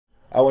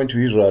I went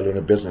to Israel on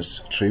a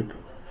business trip,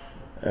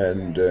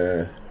 and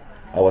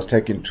I was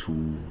taken to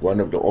one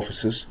of the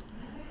offices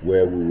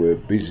where we were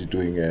busy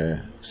doing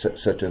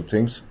certain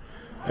things.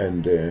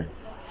 And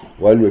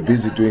while we were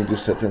busy doing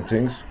these certain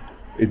things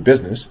in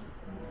business,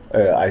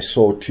 I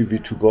saw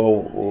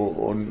TV2GO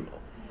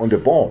on the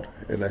board,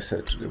 and I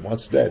said to them,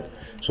 "What's that?"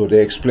 So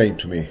they explained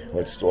to me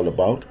what it's all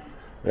about,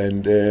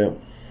 and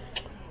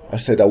I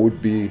said I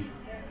would be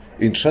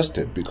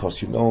interested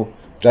because, you know,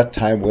 that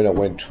time when I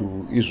went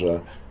to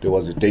Israel, there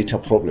was a data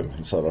problem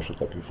in South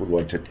Africa. People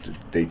wanted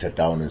data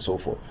down and so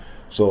forth.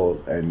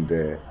 So, and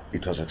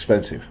it was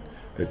expensive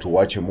to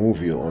watch a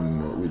movie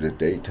with the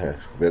data,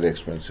 very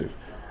expensive,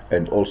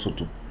 and also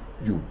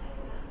you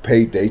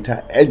pay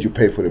data and you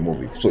pay for the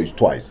movie, so it's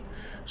twice.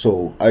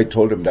 So I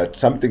told them that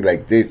something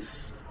like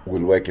this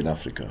will work in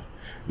Africa,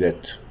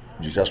 that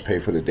you just pay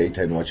for the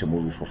data and watch a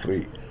movie for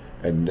free.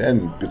 And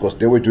then, because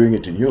they were doing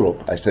it in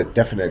Europe, I said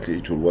definitely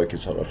it will work in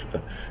South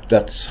Africa.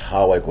 That's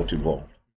how I got involved.